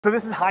So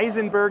this is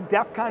Heisenberg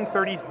DEF CON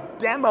 30's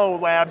Demo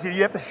Labs. You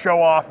have to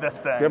show off this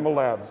thing. Demo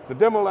Labs, the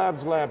Demo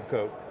Labs lab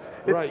coat.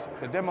 Right,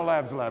 the Demo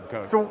Labs lab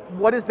coat. So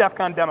what is DEF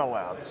CON Demo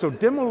Labs? So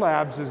Demo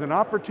Labs is an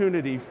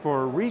opportunity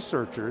for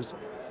researchers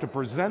to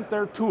present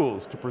their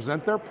tools, to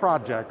present their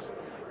projects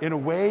in a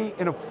way,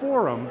 in a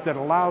forum that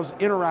allows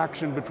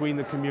interaction between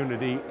the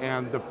community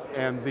and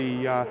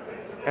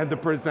the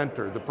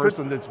presenter, the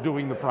person that's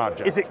doing the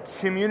project. Is it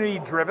community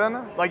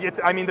driven? Like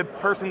the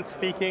person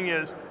speaking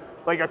is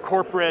like a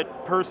corporate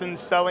person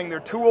selling their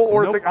tool,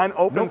 or is it on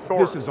open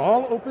source? This is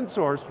all open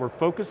source. We're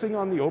focusing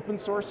on the open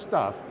source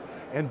stuff.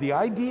 And the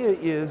idea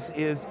is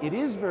it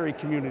is very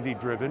community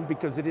driven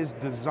because it is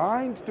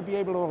designed to be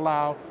able to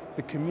allow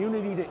the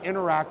community to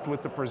interact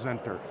with the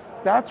presenter.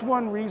 That's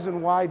one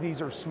reason why these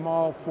are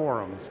small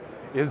forums,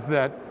 is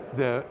that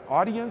the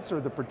audience or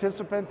the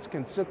participants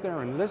can sit there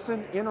and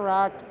listen,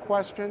 interact,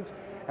 questions,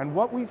 and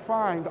what we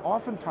find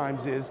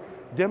oftentimes is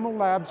Demo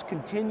Labs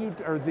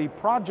the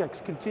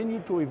projects continue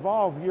to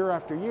evolve year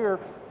after year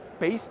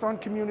based on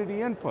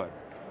community input.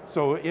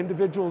 So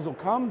individuals will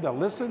come, they'll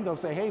listen, they'll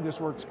say, hey, this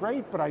works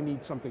great, but I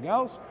need something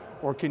else,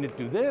 or can it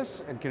do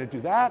this, and can it do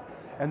that?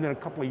 And then a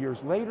couple of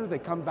years later, they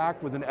come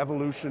back with an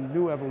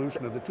new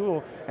evolution of the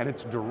tool, and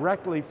it's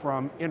directly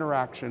from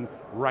interaction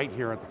right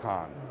here at the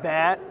con.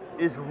 That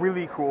is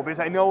really cool, because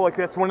I know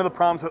that's one of the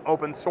problems with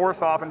open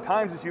source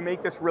oftentimes is you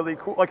make this really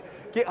cool,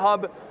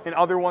 GitHub and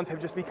other ones have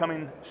just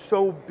becoming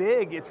so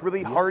big, it's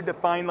really hard to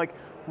find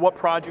what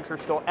projects are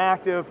still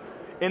active,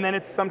 and then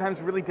it's sometimes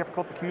really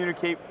difficult to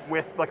communicate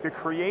with the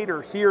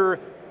creator. Here,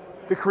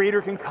 the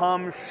creator can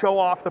come, show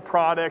off the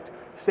product,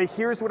 say,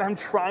 here's what I'm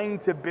trying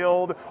to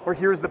build, or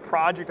here's the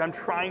project I'm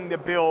trying to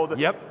build.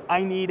 Yep.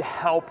 I need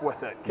help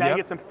with it. Can I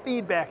get some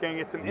feedback? Can I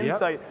get some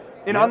insight?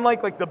 And Yep.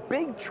 unlike the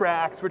big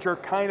tracks, which are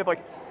kind of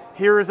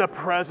here's a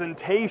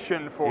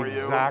presentation for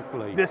you.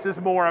 Exactly. This is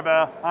more of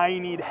a, I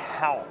need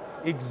help.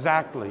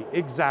 Exactly,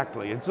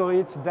 exactly. And so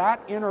it's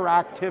that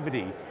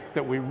interactivity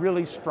that we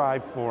really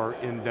strive for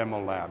in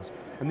Demo Labs.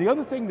 And the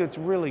other thing that's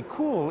really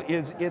cool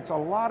is it's a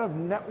lot of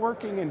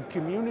networking and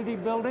community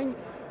building,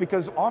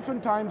 because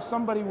oftentimes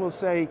somebody will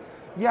say,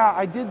 yeah,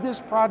 I did this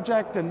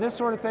project and this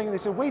sort of thing, and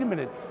they say, wait a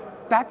minute,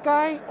 that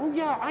guy, oh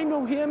yeah, I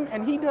know him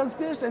and he does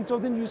this, and so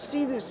then you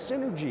see this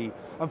synergy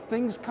of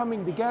things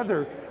coming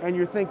together and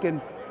you're thinking,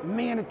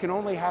 man, it can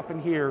only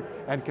happen here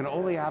and can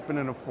only happen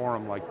in a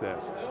forum like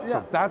this. Yeah.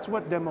 So that's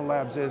what Demo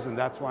Labs is, and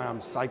that's why I'm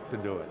psyched to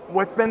do it.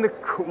 What's been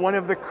one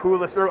of the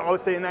coolest, or I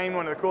would say not even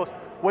one of the coolest,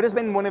 what has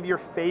been one of your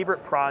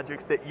favorite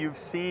projects that you've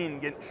seen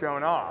get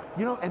shown off?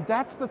 You know, and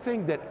that's the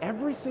thing, that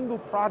every single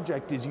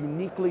project is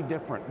uniquely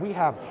different. We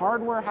have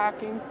hardware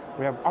hacking,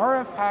 we have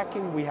RF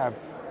hacking, we have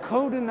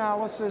code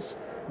analysis,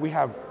 we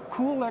have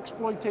cool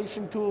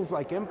exploitation tools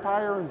like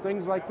Empire and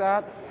things like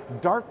that.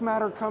 Dark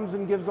Matter comes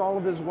and gives all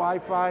of his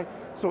Wi-Fi.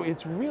 So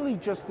it's really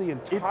just the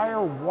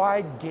entire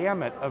wide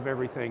gamut of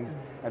everything.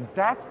 And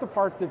that's the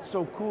part that's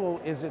so cool,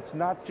 is it's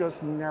not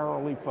just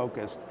narrowly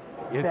focused.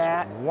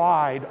 It's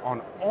wide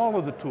on all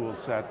of the tool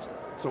sets.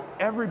 So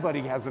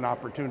everybody has an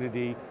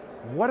opportunity.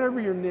 Whatever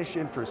your niche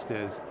interest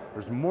is,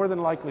 there's more than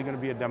likely going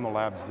to be a Demo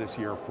Labs this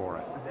year for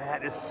it.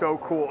 That is so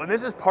cool. And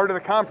this is part of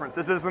the conference.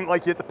 This isn't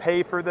like you have to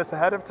pay for this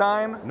ahead of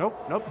time? Nope,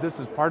 nope. This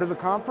is part of the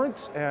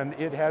conference, and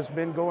it has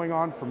been going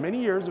on for many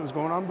years. It was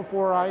going on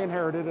before I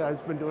inherited it.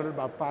 I've been doing it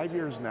about 5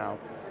 years now.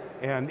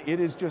 And it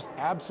is just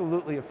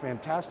absolutely a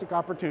fantastic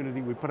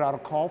opportunity. We put out a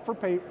call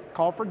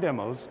for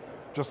demos,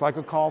 just like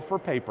a call for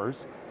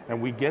papers, and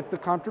we get the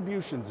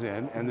contributions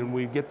in, and then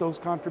we get those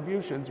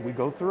contributions, we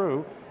go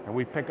through, and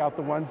we pick out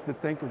the ones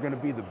that think are going to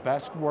be the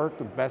best work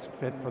and best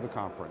fit for the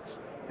conference.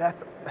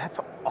 That's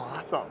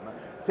awesome.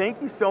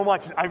 Thank you so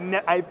much.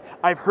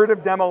 I've heard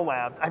of Demo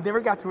Labs. I've never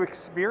got to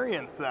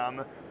experience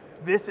them.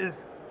 This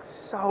is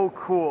so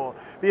cool,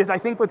 because I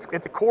think what's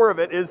at the core of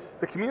it is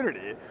the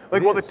community.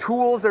 While the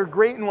tools are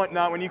great and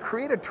whatnot, when you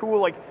create a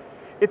tool,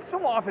 it's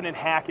so often in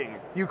hacking,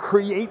 you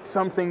create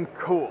something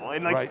cool,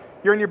 and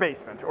you're in your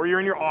basement or you're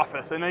in your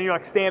office, and then you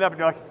stand up and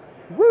you're like,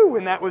 woo,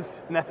 and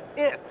that's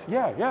it.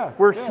 Yeah,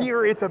 yeah.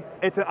 Here, it's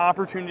an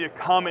opportunity to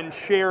come and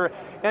share.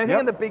 And I think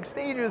on the big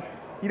stages,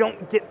 you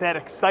don't get that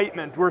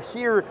excitement. We're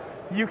here,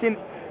 you can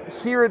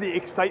hear the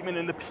excitement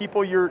in the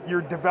people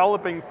you're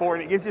developing for,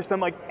 and it gives you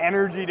some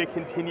energy to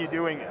continue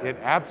doing it. It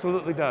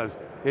absolutely does.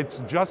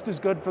 It's just as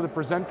good for the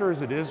presenter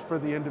as it is for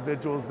the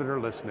individuals that are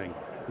listening,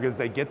 because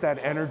they get that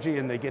energy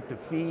and they get to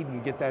feed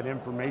and get that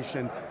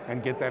information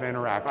and get that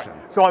interaction.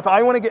 Right. So if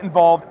I want to get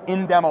involved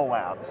in Demo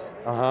Labs,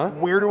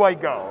 where do I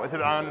go? Is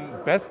it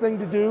on? Best thing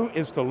to do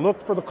is to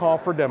look for the call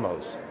for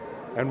demos.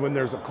 And when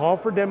there's a call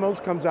for demos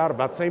comes out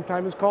about the same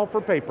time as call for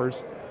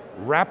papers,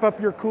 wrap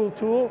up your cool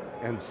tool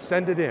and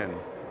send it in.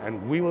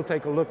 And we will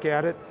take a look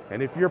at it.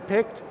 And if you're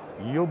picked,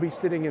 you'll be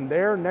sitting in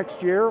there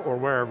next year or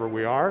wherever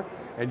we are,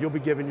 and you'll be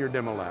given your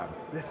Demo Lab.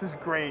 This is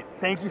great.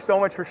 Thank you so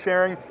much for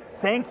sharing.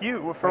 Thank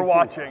you for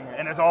watching.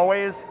 And as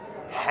always,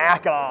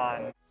 hack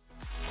on.